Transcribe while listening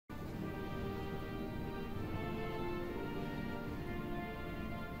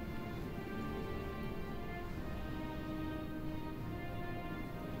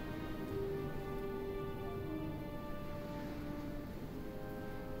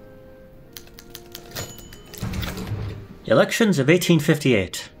Elections of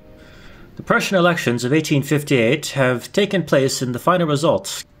 1858. The Prussian elections of 1858 have taken place and the final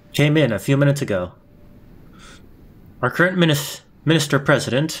results came in a few minutes ago. Our current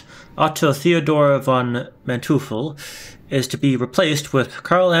Minister-President, Otto Theodor von Manteuffel, is to be replaced with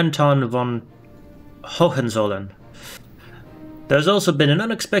Karl Anton von Hohenzollern. There's also been an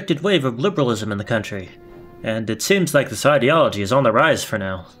unexpected wave of liberalism in the country, and it seems like this ideology is on the rise for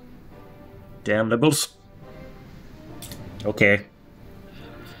now. Damn liberals. Okay.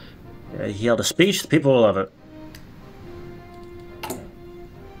 He held a speech, the people will love it.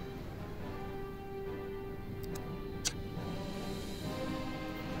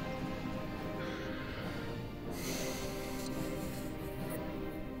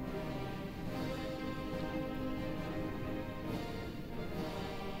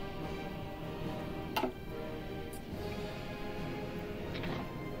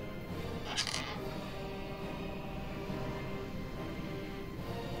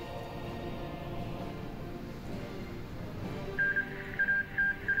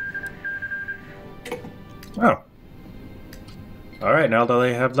 Oh. Alright, now all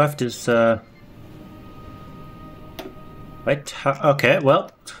they have left is, Wait, okay,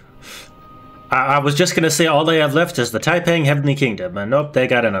 well... I was just gonna say all they have left is the Taiping Heavenly Kingdom, and nope, they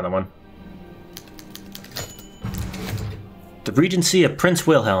got another one. The Regency of Prince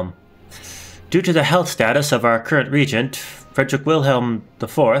Wilhelm. Due to the health status of our current regent, Frederick Wilhelm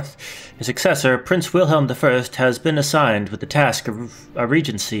IV, his successor, Prince Wilhelm I, has been assigned with the task of a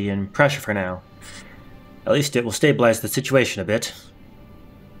regency in Prussia for now. At least it will stabilize the situation a bit.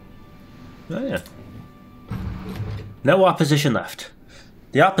 Oh yeah. No opposition left.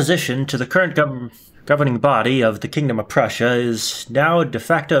 The opposition to the current governing body of the Kingdom of Prussia is now de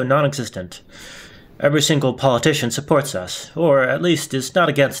facto non-existent. Every single politician supports us, or at least is not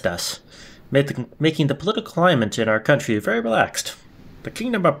against us, making the political climate in our country very relaxed. The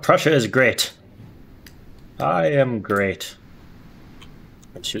Kingdom of Prussia is great. I am great.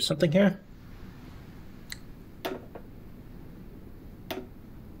 Let's shoot something here.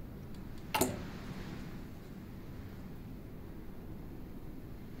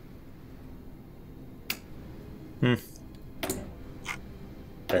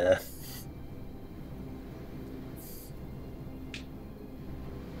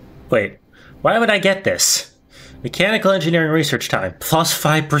 Wait, why would I get this? Mechanical engineering research time, plus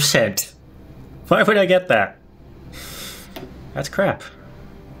 5%. Why would I get that? That's crap.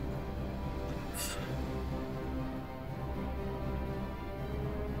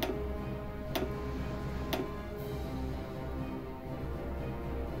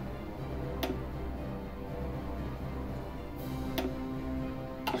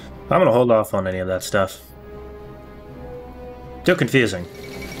 I'm gonna hold off on any of that stuff. Too confusing.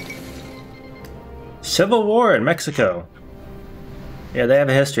 Civil War in Mexico. Yeah, they have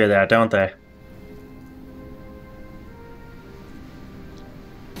a history of that, don't they?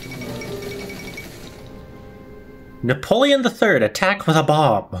 Napoleon III attacked with a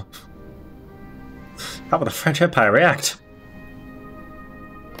bomb. How would the French Empire react?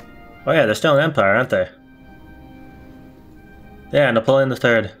 Oh yeah, they're still an empire, aren't they? Yeah, Napoleon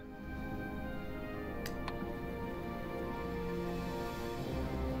III.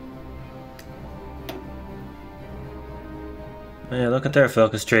 Yeah, look at their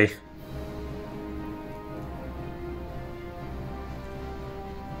focus tree.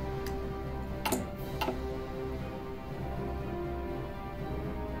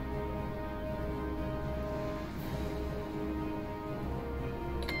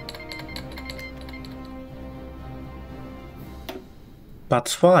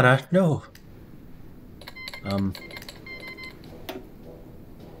 Botswana? No.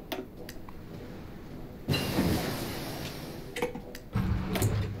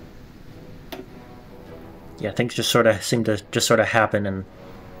 Yeah, things just sort of seem to just sort of happen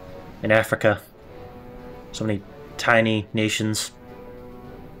in Africa. So many tiny nations.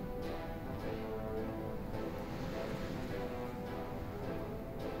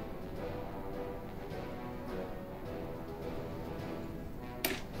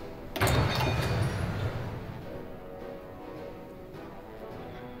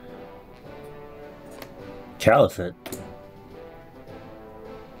 Caliphate?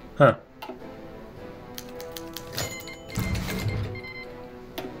 Huh.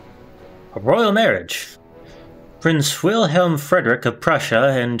 A royal marriage. Prince Wilhelm Frederick of Prussia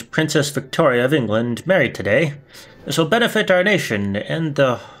and Princess Victoria of England married today. This will benefit our nation and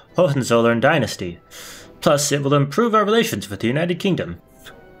the Hohenzollern dynasty. Plus, it will improve our relations with the United Kingdom.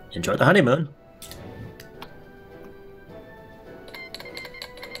 Enjoy the honeymoon.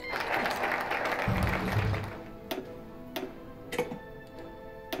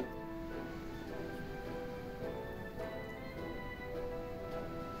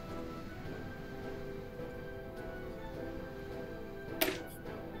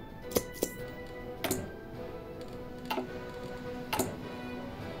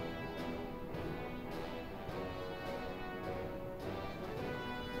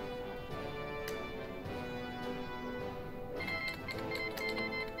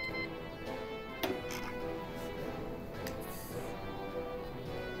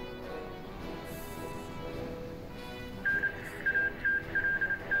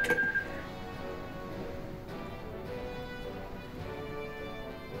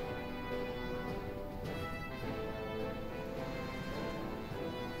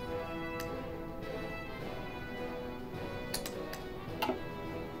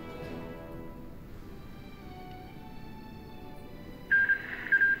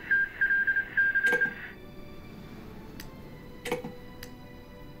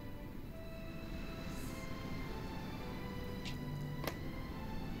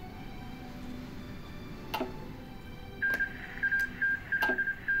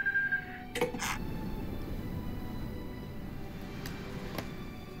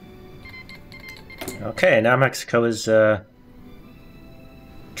 Okay, now Mexico is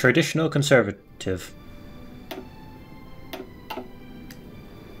traditional conservative.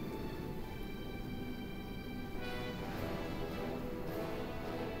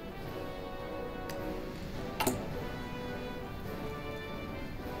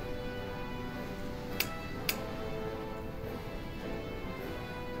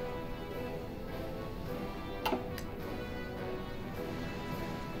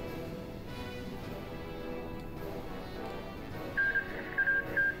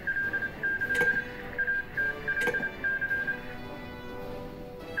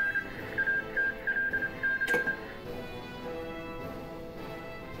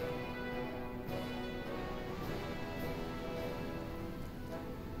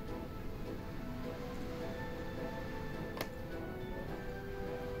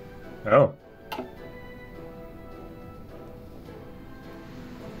 Oh.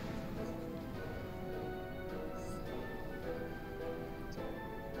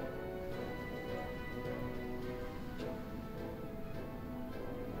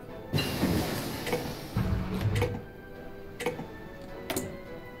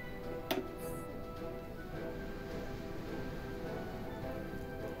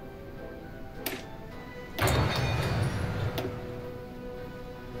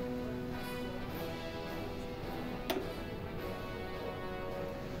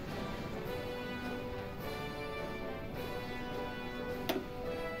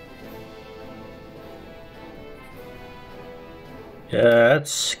 Yeah,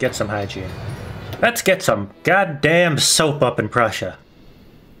 let's get some hygiene. Let's get some goddamn soap up in Prussia.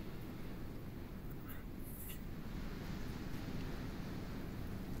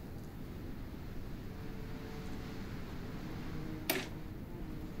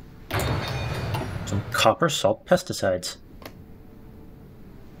 Some copper salt pesticides.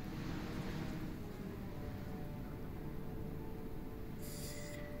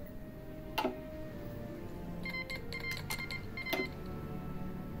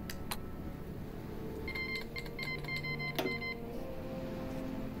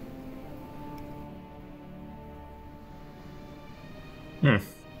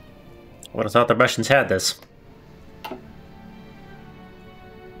 I would have thought the Russians had this.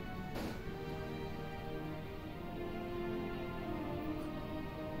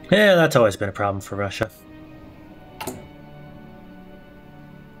 Yeah, that's always been a problem for Russia.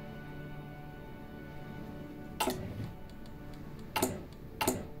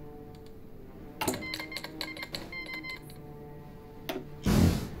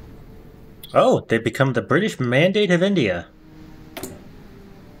 Oh, they've become the British Mandate of India.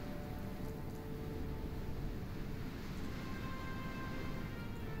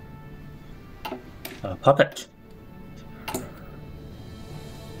 A puppet.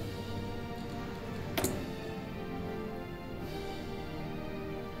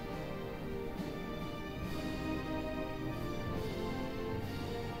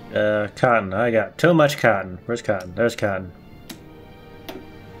 Cotton. I got too much cotton. Where's cotton? There's cotton.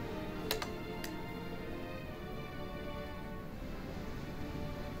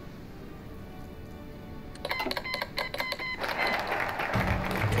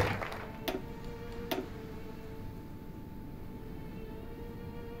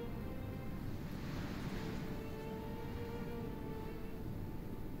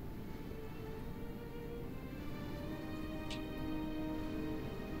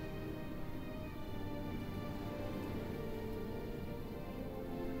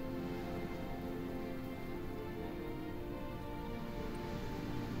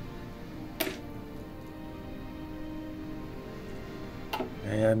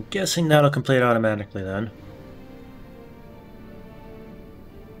 I'm guessing that'll complete automatically then.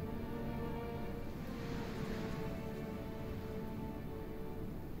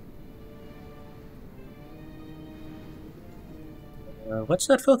 What's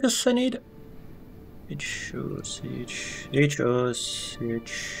that focus I need? HOCH.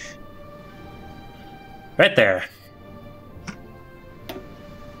 Right there.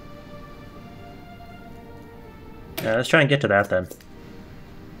 Yeah, let's try and get to that then.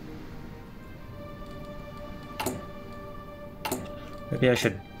 Maybe I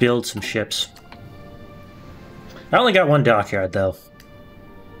should build some ships. I only got one dockyard though.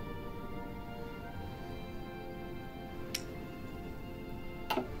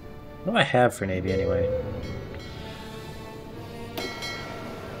 What do I have for Navy anyway?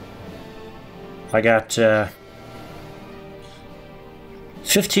 I got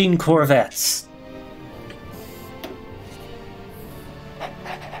 15 corvettes.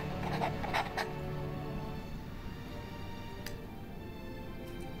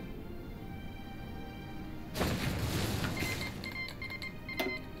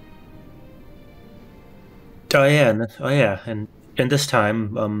 Oh yeah, oh yeah, and this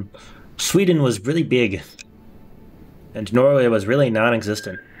time, Sweden was really big, and Norway was really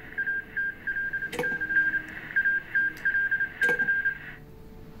non-existent.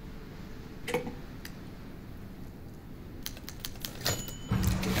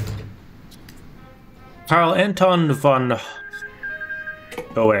 Karl Anton von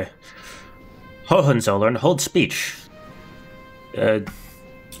Hohenzollern holds speech. Yeah,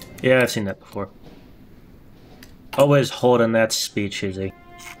 I've seen that before. Always holding that speech, is he?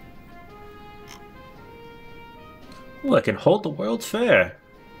 Ooh, I can hold the World's Fair.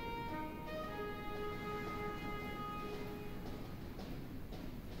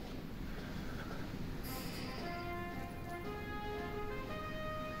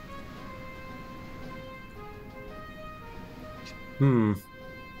 I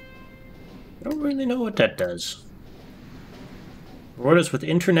don't really know what that does. Orders with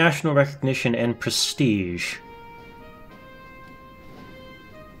international recognition and prestige.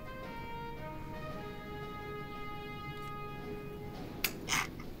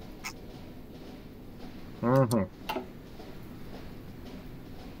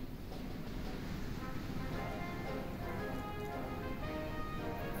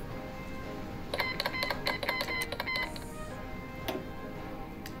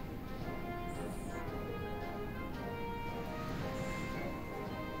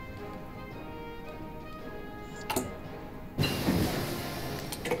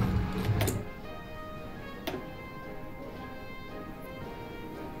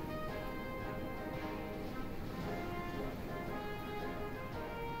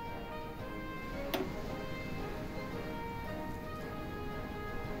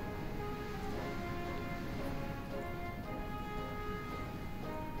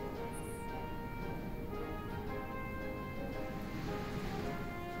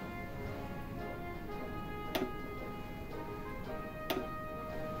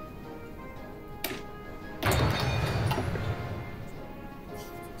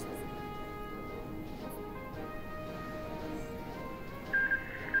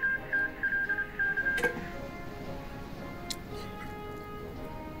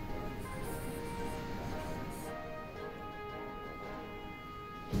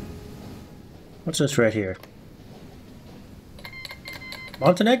 What's this right here?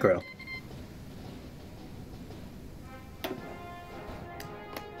 Montenegro.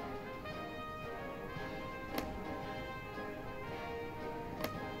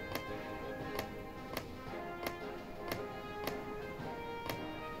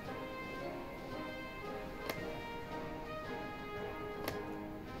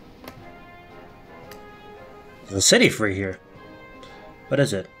 There's a city free here. What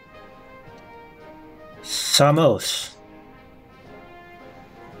is it? Samos.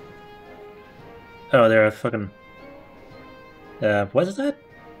 Oh, they're a fucking... what is that?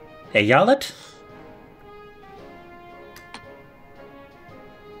 A Yalit?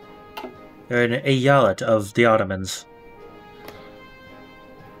 They're an Yalit of the Ottomans.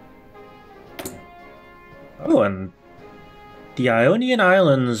 Oh, and the Ionian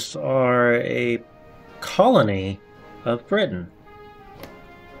Islands are a colony of Britain.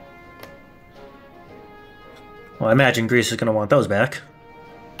 Well, I imagine Greece is going to want those back.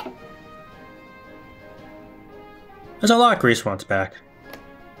 There's a lot Greece wants back.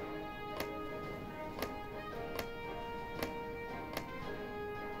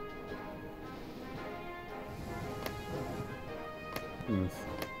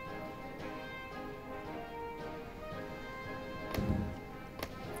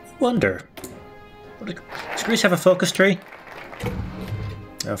 Wonder. Does Greece have a focus tree?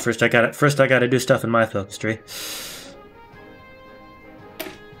 Oh, first I gotta do stuff in my focus tree.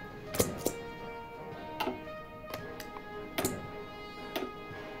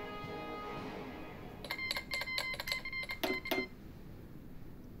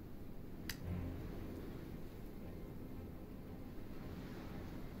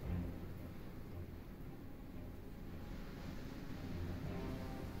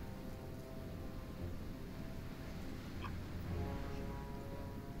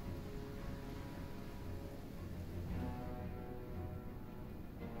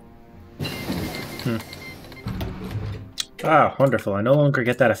 Ah, wonderful. I no longer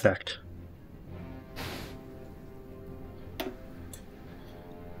get that effect.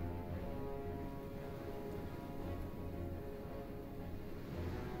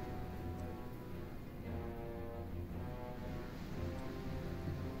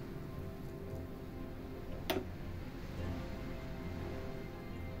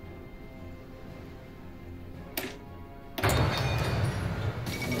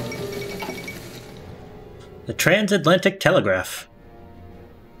 The transatlantic telegraph.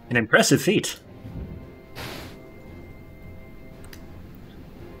 An impressive feat.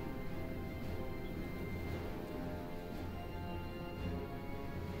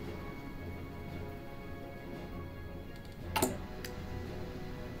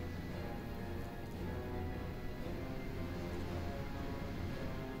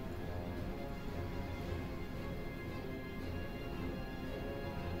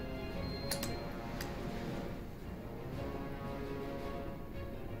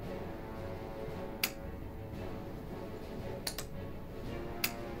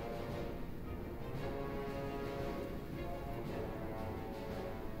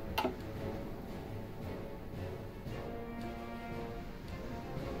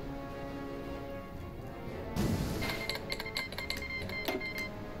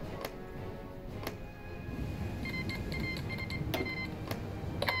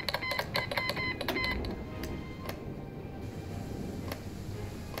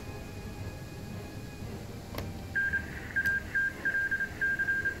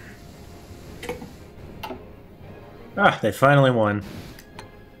 Ah, they finally won.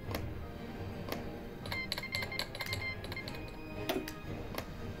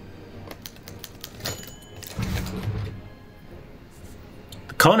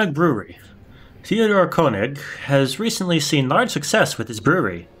 The Koenig Brewery. Theodor Koenig has recently seen large success with his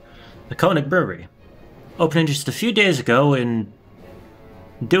brewery, the Koenig Brewery. Opening just a few days ago in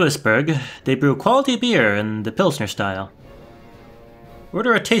Duisburg, they brew quality beer in the Pilsner style.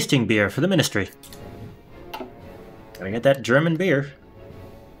 Order a tasting beer for the ministry. Gotta get that German beer.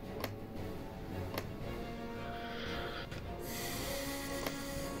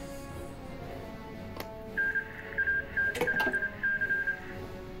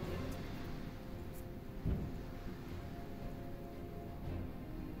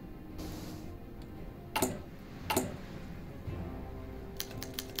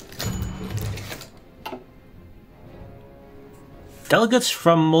 Delegates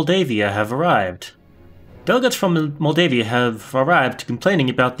from Moldavia have arrived. Delegates from Moldavia have arrived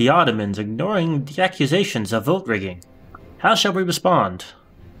complaining about the Ottomans ignoring the accusations of vote rigging. How shall we respond?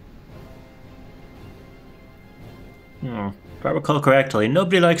 If I recall correctly,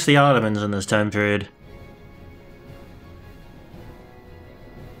 nobody likes the Ottomans in this time period.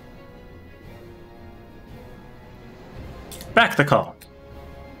 Back the call.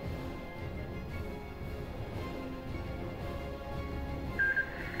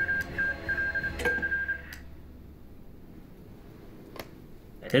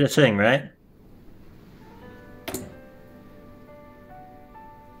 Did a thing, right?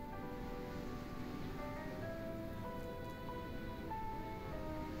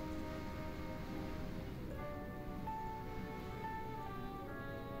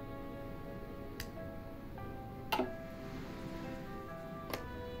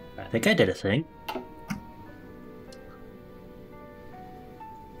 I think I did a thing.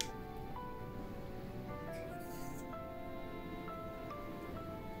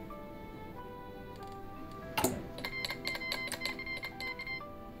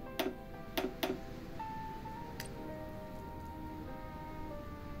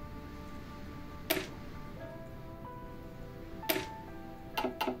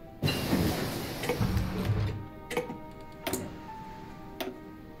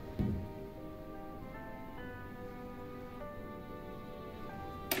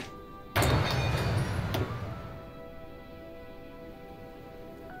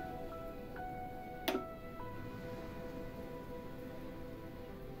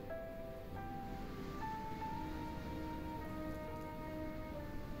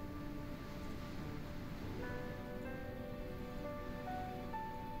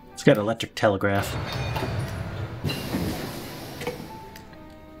 It's got an electric telegraph.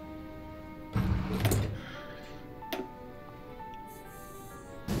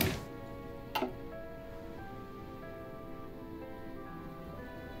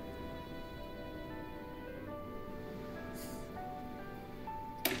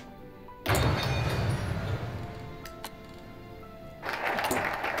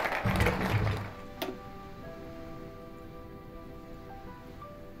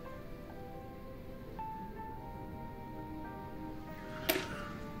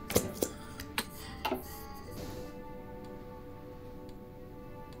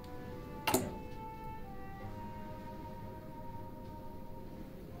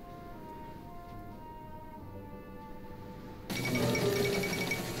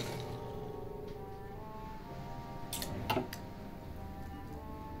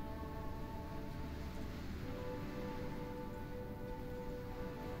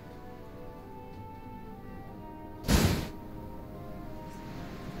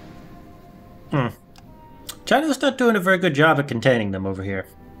 China's not doing a very good job at containing them over here.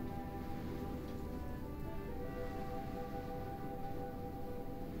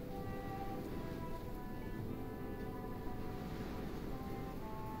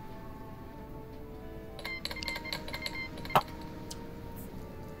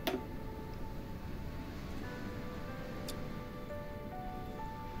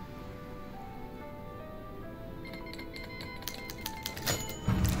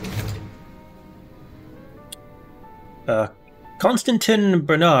 Konstantin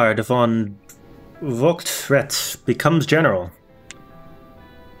Bernard von Vogtretz becomes general.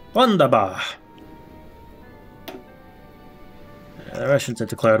 Wunderbar. The Russians have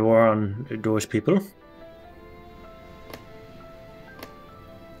declared war on those people.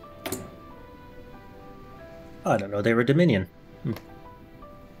 I don't know, they were Dominion.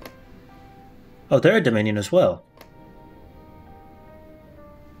 Oh, they're a Dominion as well.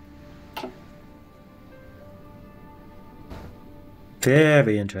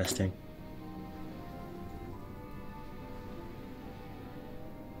 Very interesting.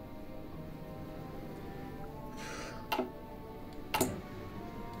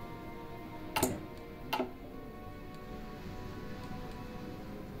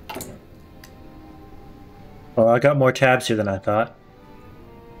 Oh, I got more tabs here than I thought.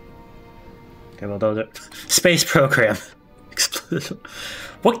 Okay, well, those are... Space program.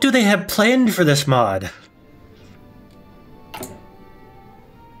 What do they have planned for this mod?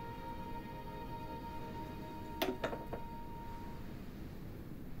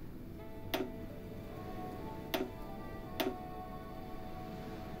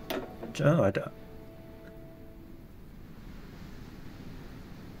 Oh, I don't...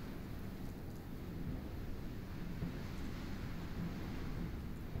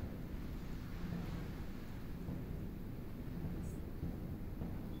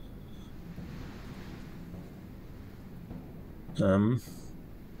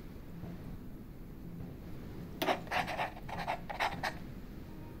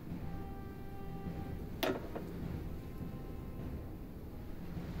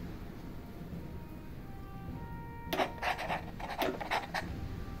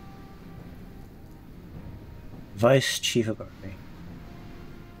 Vice Chief of Army.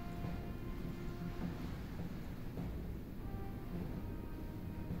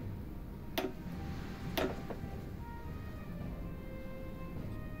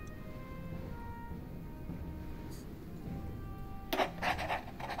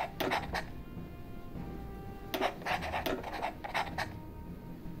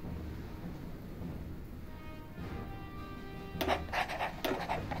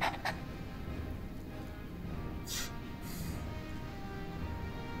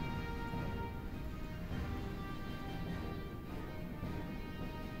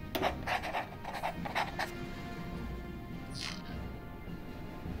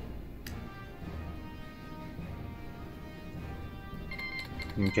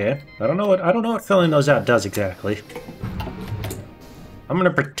 Okay. I don't know what filling those out does exactly. I'm gonna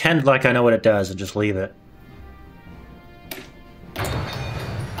pretend like I know what it does and just leave it.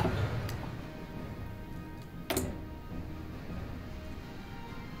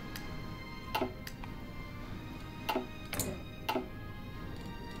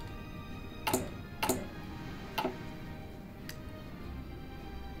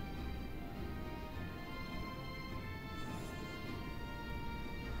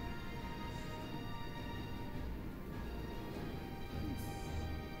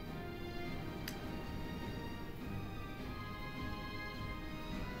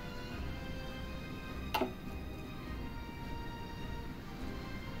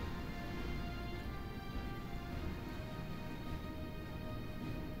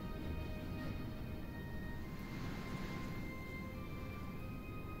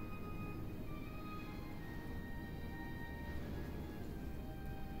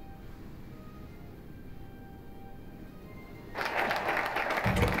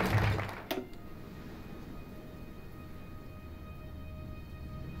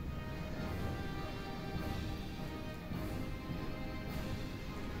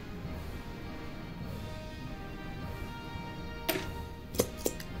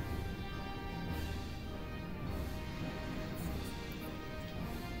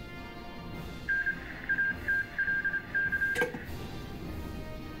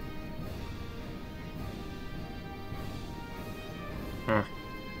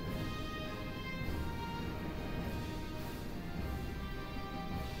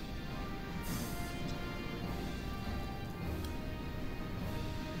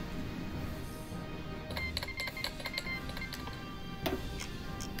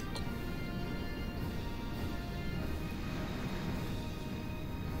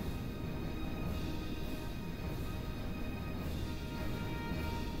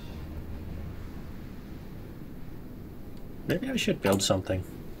 Maybe I should build something.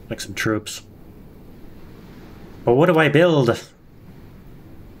 Like some troops. But what do I build?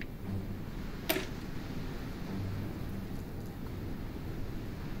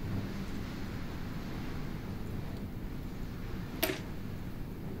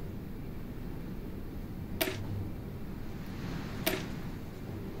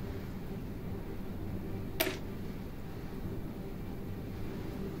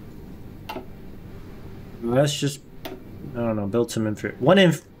 Let's just, I don't know, build some infantry.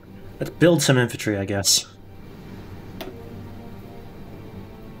 Let's build some infantry, I guess.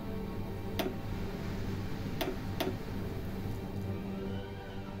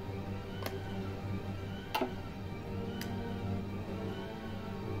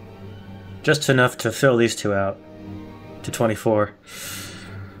 Just enough to fill these two out to 24.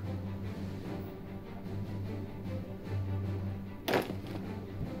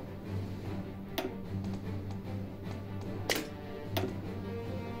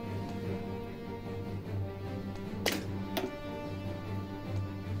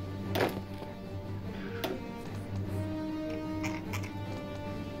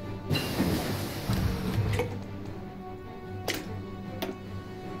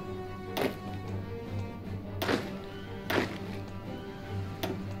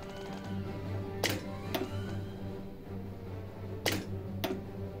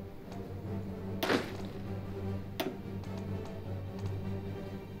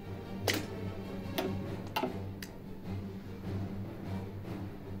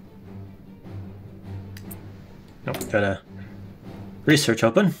 Nope, got a research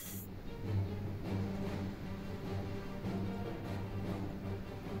open.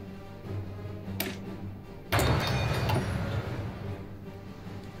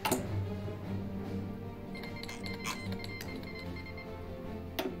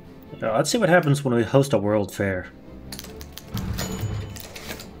 Now, let's see what happens when we host a World Fair.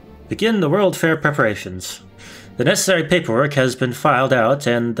 Begin the World Fair preparations. The necessary paperwork has been filed out,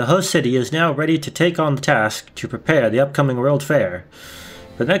 and the host city is now ready to take on the task to prepare the upcoming World Fair.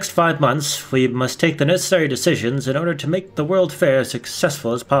 For the next 5 months, we must take the necessary decisions in order to make the World Fair as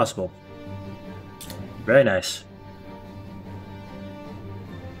successful as possible. Very nice.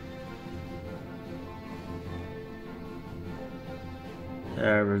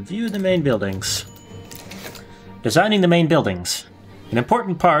 Review the main buildings. Designing the main buildings. An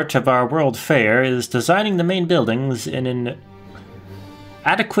important part of our World Fair is designing the main buildings in an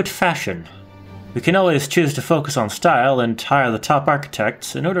adequate fashion. We can always choose to focus on style and hire the top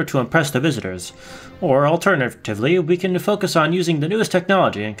architects in order to impress the visitors, or alternatively, we can focus on using the newest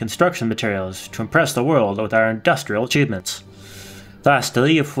technology and construction materials to impress the world with our industrial achievements.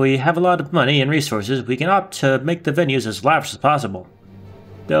 Lastly, if we have a lot of money and resources, we can opt to make the venues as lavish as possible,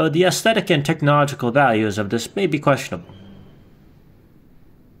 though the aesthetic and technological values of this may be questionable.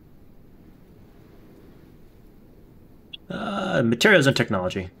 Materials and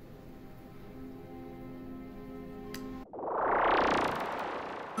technology.